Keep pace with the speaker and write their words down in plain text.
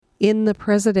In the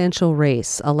presidential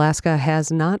race, Alaska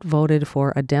has not voted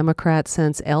for a Democrat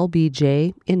since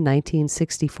LBJ in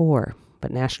 1964.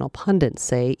 But national pundits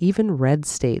say even red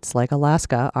states like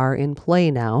Alaska are in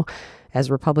play now, as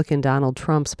Republican Donald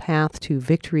Trump's path to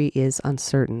victory is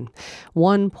uncertain.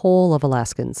 One poll of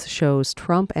Alaskans shows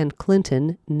Trump and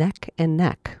Clinton neck and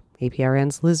neck.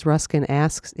 APRN's Liz Ruskin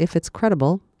asks if it's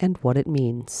credible and what it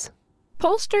means.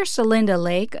 Pollster Celinda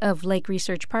Lake of Lake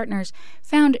Research Partners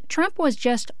found Trump was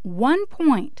just 1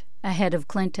 point ahead of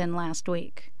Clinton last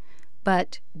week.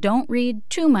 But don't read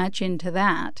too much into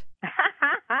that.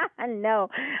 No,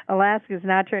 Alaska's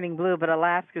not turning blue, but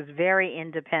Alaska's very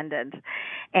independent,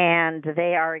 and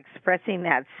they are expressing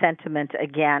that sentiment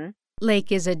again.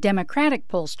 Lake is a Democratic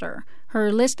pollster.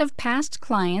 Her list of past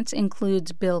clients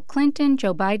includes Bill Clinton,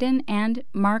 Joe Biden, and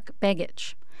Mark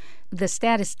Begich. The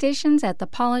statisticians at the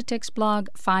politics blog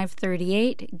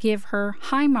 538 give her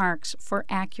high marks for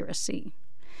accuracy.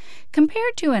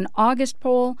 Compared to an August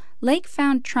poll, Lake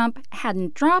found Trump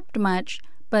hadn't dropped much,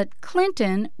 but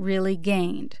Clinton really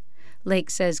gained. Lake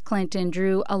says Clinton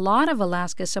drew a lot of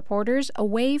Alaska supporters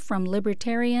away from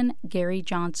Libertarian Gary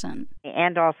Johnson.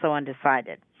 And also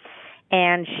undecided.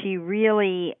 And she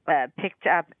really picked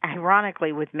up,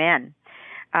 ironically, with men.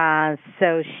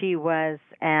 So she's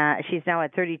now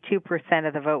at 32%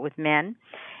 of the vote with men,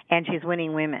 and she's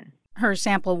winning women. Her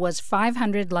sample was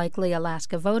 500 likely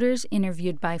Alaska voters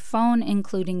interviewed by phone,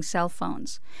 including cell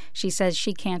phones. She says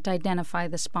she can't identify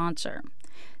the sponsor.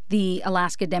 The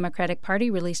Alaska Democratic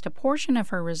Party released a portion of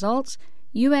her results.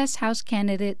 U.S. House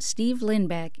candidate Steve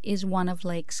Lindbeck is one of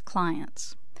Lake's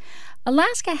clients.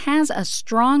 Alaska has a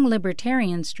strong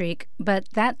libertarian streak, but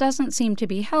that doesn't seem to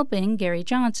be helping Gary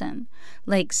Johnson.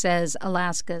 Lake says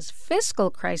Alaska's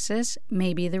fiscal crisis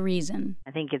may be the reason.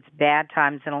 I think it's bad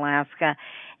times in Alaska,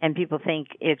 and people think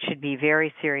it should be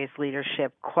very serious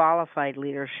leadership, qualified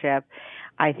leadership.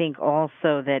 I think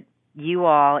also that you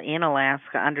all in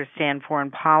Alaska understand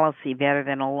foreign policy better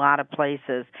than a lot of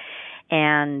places,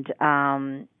 and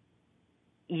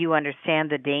you understand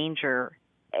the danger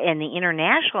and the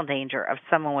international danger of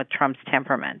someone with Trump's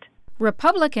temperament.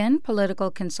 Republican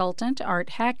political consultant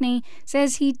Art Hackney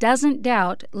says he doesn't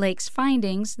doubt Lake's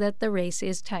findings that the race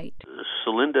is tight.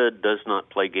 Celinda does not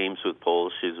play games with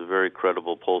polls. She's a very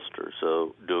credible pollster.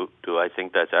 So do I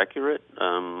think that's accurate?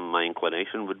 My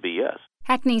inclination would be yes.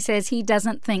 Hackney says he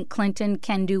doesn't think Clinton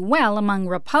can do well among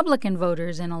Republican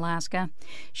voters in Alaska.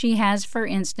 She has, for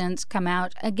instance, come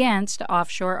out against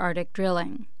offshore Arctic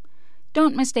drilling.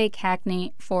 Don't mistake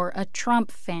Hackney for a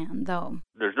Trump fan, though.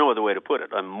 There's no other way to put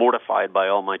it. I'm mortified by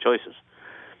all my choices.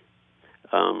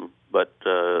 But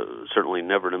certainly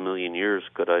never in a million years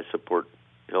could I support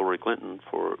Hillary Clinton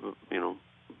for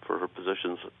her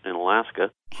positions in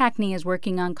Alaska. Hackney is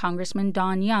working on Congressman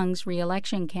Don Young's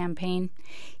re-election campaign.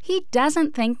 He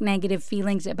doesn't think negative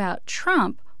feelings about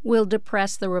Trump will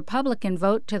depress the Republican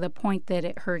vote to the point that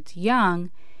it hurts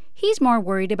Young. He's more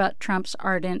worried about Trump's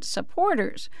ardent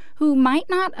supporters, who might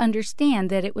not understand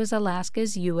that it was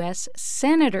Alaska's U.S.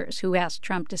 senators who asked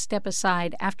Trump to step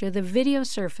aside after the video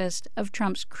surfaced of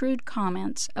Trump's crude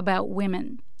comments about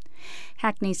women.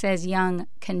 Hackney says Young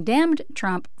condemned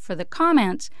Trump for the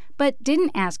comments, but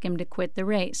didn't ask him to quit the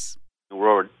race.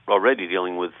 We're already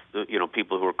dealing with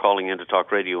people who are calling into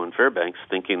talk radio in Fairbanks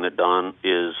thinking that Don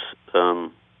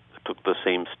took the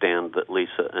same stand that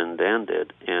Lisa and Dan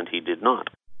did, and he did not.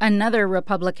 Another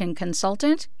Republican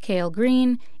consultant, Cale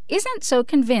Green, isn't so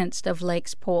convinced of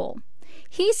Lake's poll.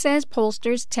 He says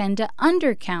pollsters tend to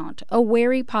undercount a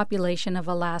wary population of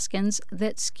Alaskans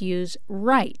that skews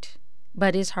right,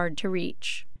 but is hard to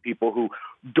reach. People who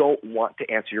don't want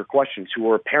to answer your questions, who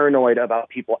are paranoid about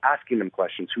people asking them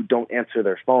questions, who don't answer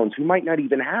their phones, who might not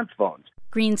even have phones.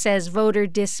 Green says voter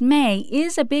dismay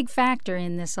is a big factor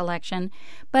in this election,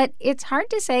 but it's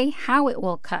hard to say how it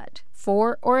will cut,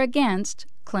 for or against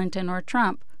Clinton or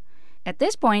Trump. At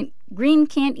this point, Green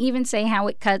can't even say how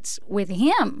it cuts with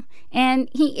him, and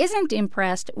he isn't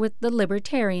impressed with the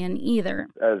Libertarian either.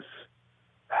 As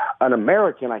an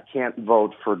American, I can't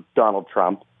vote for Donald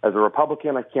Trump. As a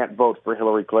Republican, I can't vote for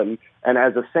Hillary Clinton. And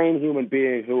as a sane human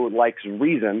being who likes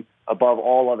reason above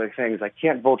all other things, I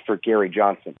can't vote for Gary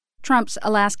Johnson. Trump's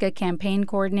Alaska campaign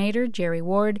coordinator, Jerry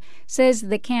Ward, says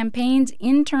the campaign's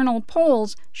internal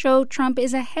polls show Trump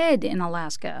is ahead in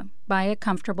Alaska by a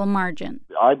comfortable margin.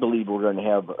 I believe we're going to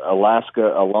have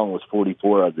Alaska along with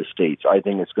 44 other states. I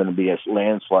think it's going to be a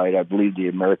landslide. I believe the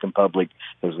American public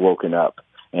has woken up,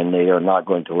 and they are not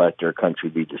going to let their country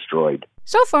be destroyed.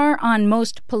 So far, on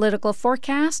most political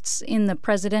forecasts in the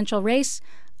presidential race,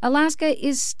 Alaska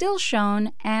is still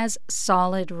shown as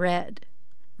solid red.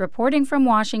 Reporting from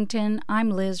Washington, I'm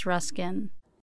Liz Ruskin.